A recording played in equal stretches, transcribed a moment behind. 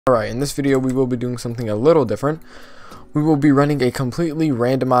Alright, in this video we will be doing something a little different. We will be running a completely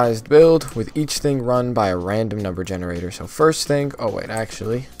randomized build with each thing run by a random number generator. So first thing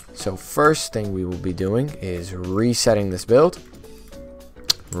we will be doing is resetting this build.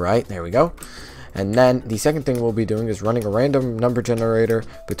 Right, there we go. And then the second thing we'll be doing is running a random number generator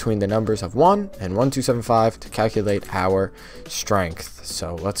between the numbers of 1 and 1275 to calculate our strength.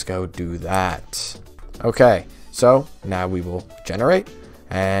 So let's go do that. Okay, so now we will generate.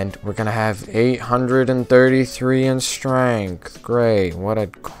 And we're going to have 833 in strength. Great. What a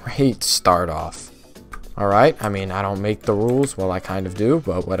great start off. Alright. I mean, I don't make the rules. Well, I kind of do,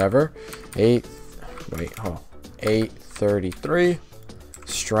 but whatever. 833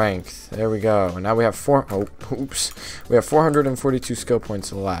 strength. There we go. And now we have we have 442 skill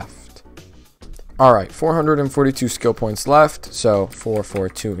points left. Alright. 442 skill points left. So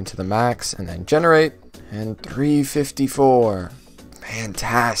 442 into the max and then generate. And 354.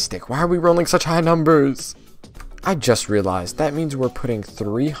 Fantastic. Why are we rolling such high numbers? I just realized that means we're putting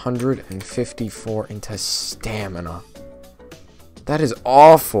 354 into stamina. That is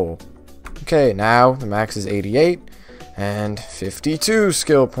awful. Okay, now the max is 88 and 52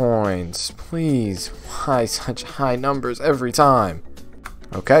 skill points. Please, why such high numbers every time?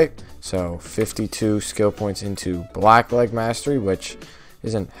 Okay, so 52 skill points into black leg mastery, which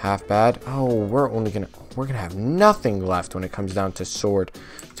isn't half bad. Oh, we're gonna have nothing left when it comes down to sword.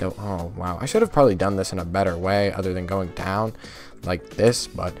 So, oh wow, I should have probably done this in a better way other than going down like this,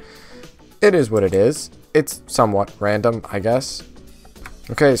 but it is what it is. It's somewhat random, I guess.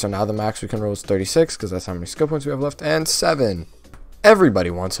 Okay, so now the max we can roll is 36 because that's how many skill points we have left, and 7. Everybody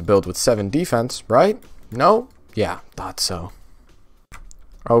wants to build with 7 defense, right? No? Yeah, thought so.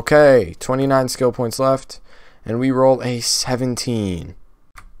 Okay, 29 skill points left, and we roll a 17.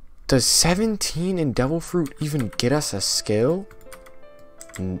 Does 17 in Devil Fruit even get us a skill?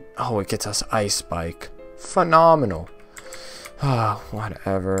 Oh, it gets us Ice Spike. Phenomenal. Ah,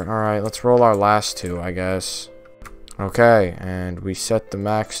 whatever. Alright, let's roll our last 2, I guess. Okay, and we set the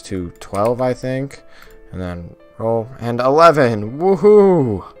max to 12, I think. And then roll. And 11!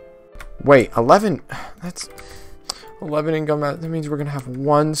 Woohoo! Wait, 11? That's 11 in gun. That means we're going to have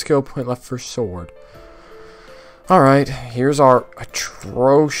 1 skill point left for sword. Alright, here's our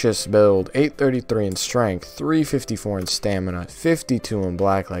atrocious build. 833 in strength, 354 in stamina, 52 in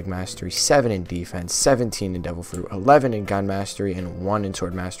black leg mastery, 7 in defense, 17 in devil fruit, 11 in gun mastery, and 1 in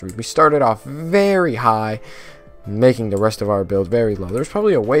sword mastery. We started off very high, making the rest of our build very low. There's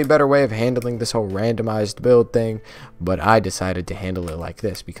probably a way better way of handling this whole randomized build thing, but I decided to handle it like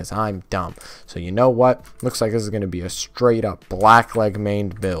this because I'm dumb. So you know what? Looks like this is going to be a straight up black leg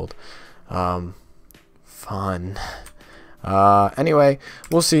mained build. Fun. Anyway,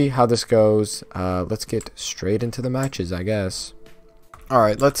 we'll see how this goes. Let's get straight into the matches, I guess.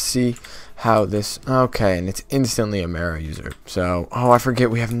 Alright, let's see how this... Okay, and it's instantly a Mara user. So, oh, I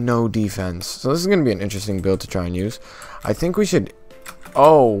forget we have no defense. So this is going to be an interesting build to try and use. I think we should...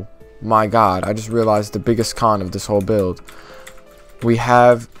 Oh, my God. I just realized the biggest con of this whole build. We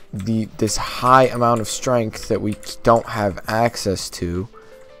have this high amount of strength that we don't have access to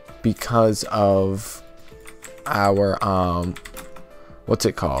because of our what's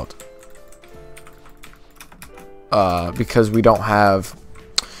it called, because we don't have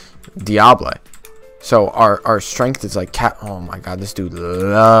Diable. So our strength is like oh my God, this dude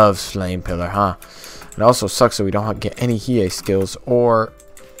loves flame pillar, huh? It also sucks that we don't get any Hiei skills or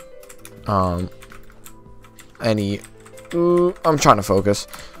any I'm trying to focus.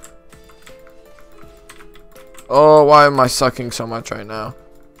 Oh, why am I sucking so much right now?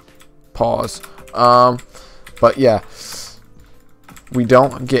 Pause. But yeah, we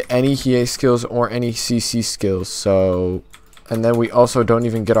don't get any Hiei skills or any CC skills, so, and then we also don't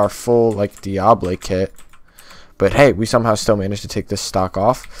even get our full, like, Diable kit. But hey, we somehow still managed to take this stock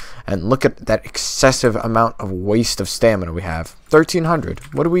off, and look at that excessive amount of waste of stamina we have. 1300.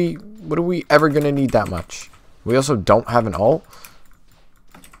 What are we ever gonna need that much? We also don't have an ult,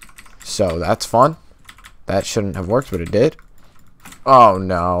 so that's fun. That shouldn't have worked, but it did. Oh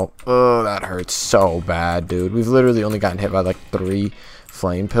no. Oh, that hurts so bad, dude. We've literally only gotten hit by like 3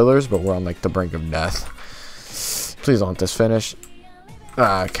 flame pillars, but we're on like the brink of death. Please don't let this finish.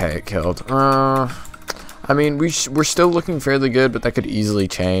 Okay, it killed. I mean, we're still looking fairly good, but that could easily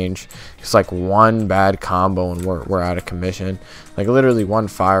change. It's like one bad combo and we're out of commission. Like literally 1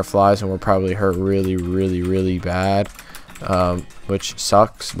 fireflies and we're probably hurt really, really, really bad. Which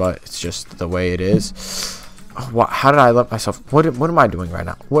sucks, but it's just the way it is. What? How did I let myself... What am I doing right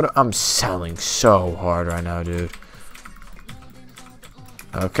now? I'm selling so hard right now, dude.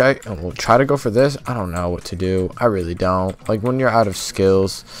 Okay, and we'll try to go for this. I don't know what to do. I really don't. Like, when you're out of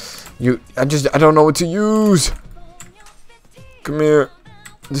skills, I don't know what to use. Come here.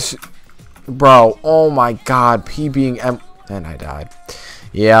 Bro, oh my god, P being M, and I died.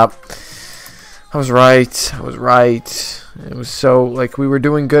 Yep. I was right. I was right. It was so, like, we were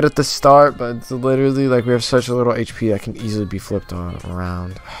doing good at the start, but it's literally, like, we have such a little HP that can easily be flipped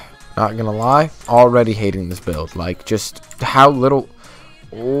around. Not gonna lie, already hating this build. Like, just how little.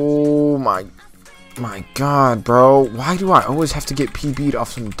 Oh my god, bro. Why do I always have to get PB'd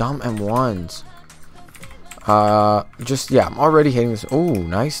off some dumb M1s? Yeah, I'm already hating this. Oh,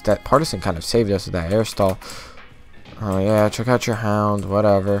 nice. That partisan kind of saved us with that air stall. Oh yeah, check out your hound,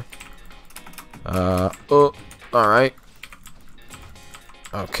 whatever. Oh, alright.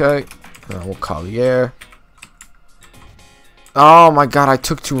 Okay. We'll call the air. Oh my god, I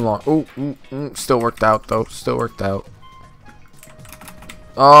took too long. Oh, still worked out though. Still worked out.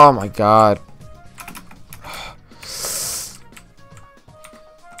 Oh my god.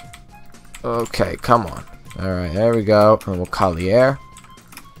 Okay, come on. Alright, there we go. And we'll call the air.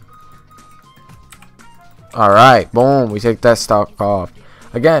 Alright, boom. We take that stock off.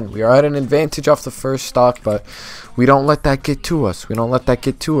 Again, we are at an advantage off the first stock, but we don't let that get to us. We don't let that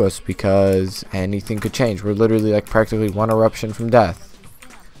get to us because anything could change. We're literally like practically one eruption from death.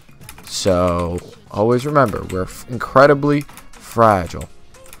 So, always remember, we're incredibly fragile.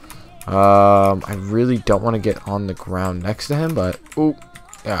 I really don't want to get on the ground next to him, but, ooh,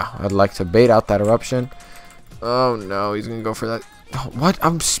 yeah, I'd like to bait out that eruption. Oh no, he's gonna go for that. What?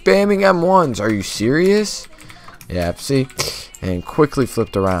 I'm spamming M1s. Are you serious? Yeah, see? And quickly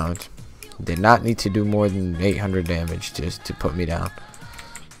flipped around. Did not need to do more than 800 damage just to put me down.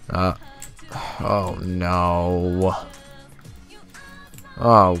 Oh no.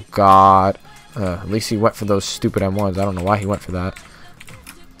 Oh god. At least he went for those stupid M1s. I don't know why he went for that.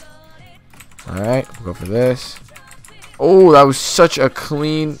 Alright, we'll go for this. Oh, that was such a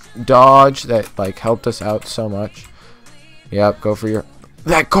clean dodge that like helped us out so much. Yep, go for your.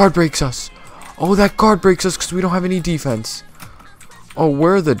 That guard breaks us. Oh, that guard breaks us because we don't have any defense. Oh,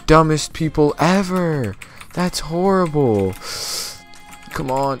 we're the dumbest people ever. That's horrible. Come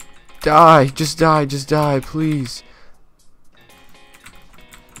on. Die. Just die. Just die. Please.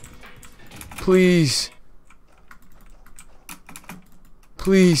 Please.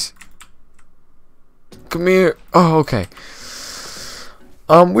 Please. Come here. Oh, okay.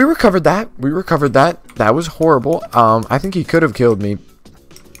 We recovered that. We recovered that. That was horrible. I think he could have killed me,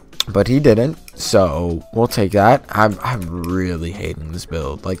 but he didn't. So we'll take that. I'm really hating this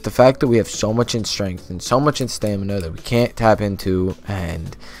build. Like the fact that we have so much in strength and so much in stamina that we can't tap into,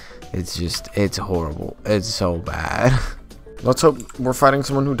 and it's horrible. It's so bad. Let's hope we're fighting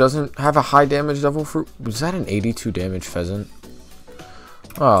someone who doesn't have a high damage devil fruit. Was that an 82 damage pheasant?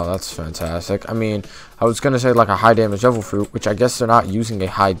 Oh, that's fantastic. I mean, I was going to say like a high damage devil fruit, which I guess they're not using a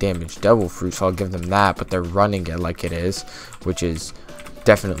high damage devil fruit, so I'll give them that, but they're running it like it is, which is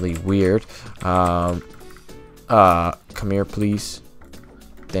definitely weird. Come here, please.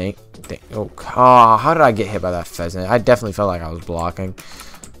 Oh, how did I get hit by that pheasant? I definitely felt like I was blocking.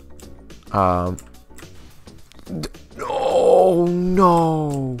 Oh,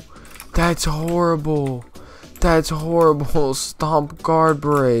 no. That's horrible. That's horrible. Stomp guard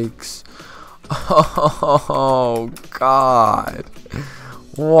breaks. Oh, God.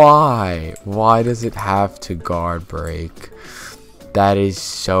 Why? Why does it have to guard break? That is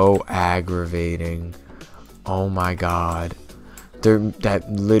so aggravating. Oh, my God. That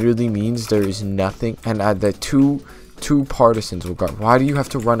literally means there is nothing. And the two partisans will guard. Why do you have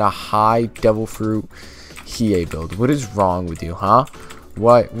to run a high devil fruit Hiei build? What is wrong with you, huh?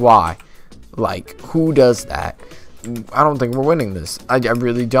 What? Why? Like, who does that? I don't think we're winning this. I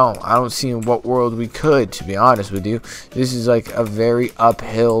really don't. I don't see in what world we could, to be honest with you. This is like a very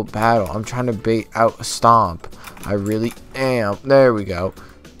uphill battle. I'm trying to bait out a stomp. I really am. There we go.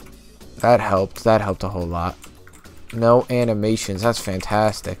 That helped. That helped a whole lot. No animations. That's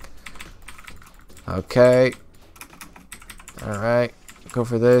fantastic. Okay. Alright. Go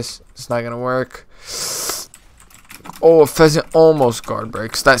for this. It's not going to work. Oh, a pheasant almost guard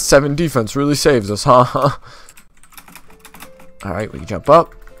breaks. That 7 defense really saves us, huh? Alright, we can jump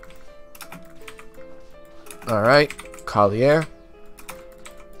up. Alright, Collier.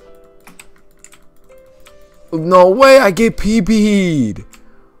 No way, I get PB'd.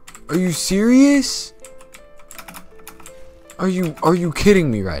 Are you serious? Are you kidding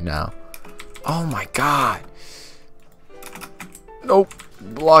me right now? Oh my god. Nope.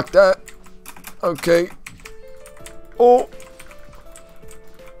 Block that. Okay. Oh.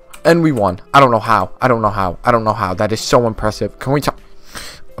 And we won. I don't know how. I don't know how. I don't know how. That is so impressive. Can we talk?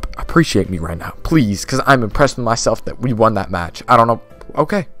 appreciate me right now, please, because I'm impressed with myself that we won that match. I don't know.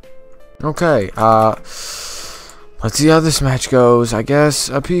 Okay. Let's see how this match goes. I guess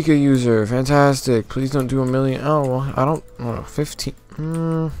a Pika user. Fantastic. Please don't do a million. Oh, well, I don't know. 15.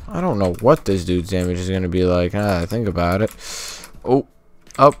 I don't know what this dude's damage is going to be like. Think about it. Oh,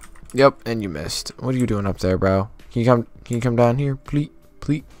 up. Yep, and you missed. What are you doing up there, bro? Can you come down here? Please.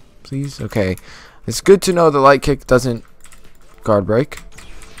 Okay. It's good to know the light kick doesn't guard break.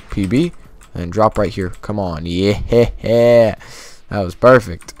 PB. And drop right here. Come on. Yeah. That was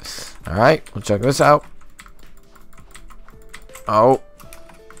perfect. Alright, we'll check this out. Oh.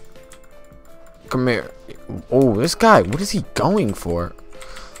 Come here. Oh, this guy, what is he going for?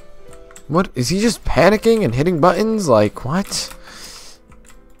 What? Is he just panicking and hitting buttons? Like, what?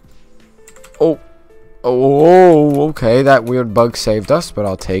 Oh. Oh, okay. That weird bug saved us, but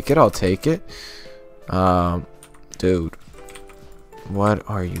I'll take it. Dude. What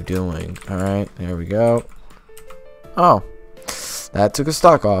are you doing? Alright, there we go. Oh. That took a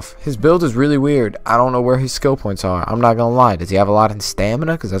stock off. His build is really weird. I don't know where his skill points are. I'm not gonna lie. Does he have a lot in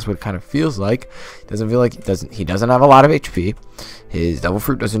stamina? Because that's what it kind of feels like. Doesn't feel like he doesn't have a lot of HP. His Devil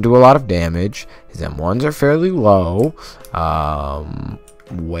Fruit doesn't do a lot of damage. His M1s are fairly low.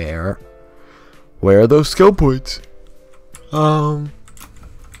 Where are those skill points? We'll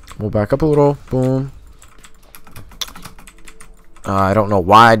back up a little. Boom. I don't know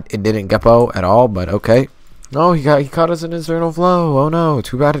why it didn't GPO at all, but okay. No, he caught us in Infernal Flow. Oh no,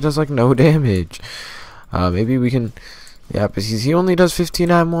 too bad it does like no damage. Maybe we can. Yeah, but he only does 15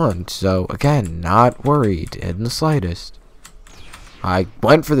 M1, so again, not worried in the slightest. I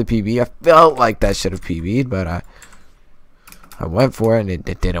went for the PB. I felt like that should have PB'd, but I went for it and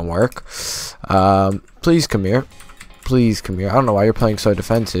it didn't work. Please come here. I don't know why you're playing so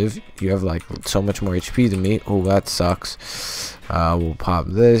defensive. You have like so much more HP than me. Oh, that sucks. We'll pop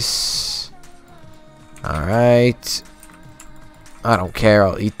this. Alright. I don't care.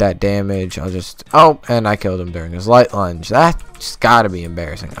 I'll eat that damage. Oh, and I killed him during his light lunge. That's gotta be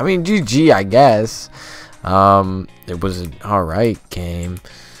embarrassing. I mean, GG, I guess. It was an alright game.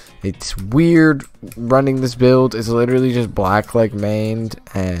 It's weird running this build. It's literally just black like mained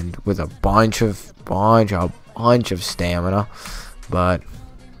and with a bunch of stamina. But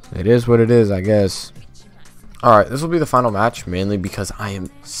it is what it is, I guess. Alright, this will be the final match, mainly because I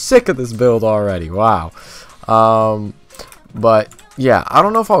am sick of this build already. Wow. But yeah, I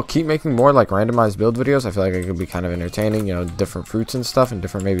don't know if I'll keep making more like randomized build videos. I feel like it could be kind of entertaining, you know, different fruits and stuff and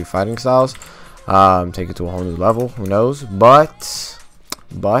different maybe fighting styles. Take it to a whole new level, who knows. But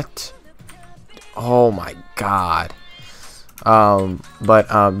oh my god. Yeah,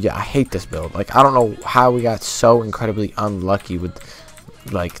 I hate this build. Like, I don't know how we got so incredibly unlucky with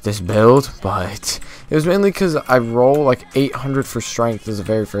like this build, but it was mainly because I roll like 800 for strength is the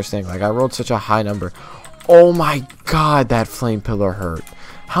very first thing. Like, I rolled such a high number. Oh my god, that flame pillar hurt.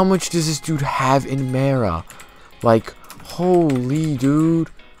 How much does this dude have in Mara? Like, holy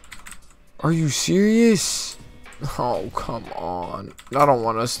dude, are you serious? Oh, come on. I don't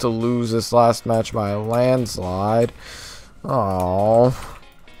want us to lose this last match by a landslide. Oh.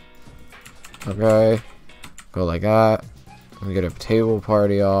 Okay. Go like that. We get a table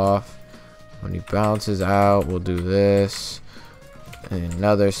party off. When he bounces out, we'll do this. And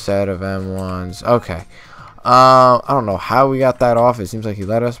another set of M1s. Okay. I don't know how we got that off. It seems like he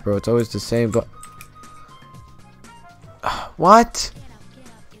let us, bro. It's always the same, but... What?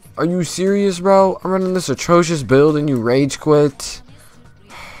 Are you serious, bro? I'm running this atrocious build and you rage quit?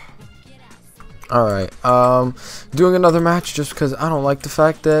 Alright, doing another match just because I don't like the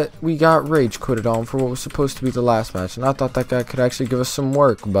fact that we got rage quitted on for what was supposed to be the last match. And I thought that guy could actually give us some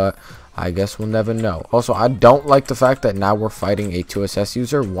work, but I guess we'll never know. Also, I don't like the fact that now we're fighting a 2SS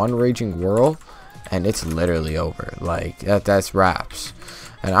user, one raging whirl, and it's literally over. Like, that's wraps.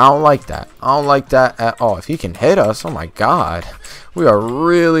 And I don't like that. I don't like that at all. If he can hit us, oh my god. We are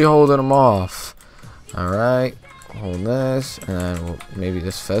really holding him off. Alright. Hold this, and then maybe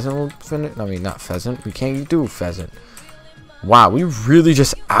this pheasant will finish. I mean, not pheasant. We can't do pheasant. Wow, we really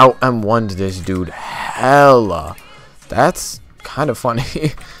just out M1'd this dude hella. That's kind of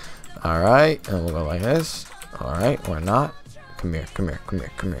funny. Alright, and we'll go like this. Alright, or not. Come here.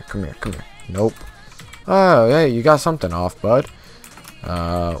 Nope. Oh, hey, you got something off, bud.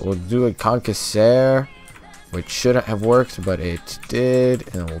 We'll do a conquisser, which shouldn't have worked, but it did.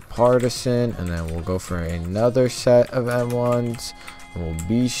 And then we'll partisan, and then we'll go for another set of M1s. And we'll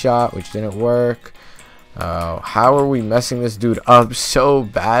B-shot, which didn't work. How are we messing this dude up so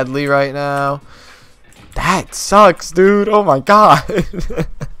badly right now? That sucks, dude. Oh my god.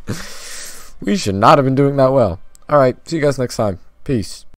 We should not have been doing that well. Alright, see you guys next time. Peace.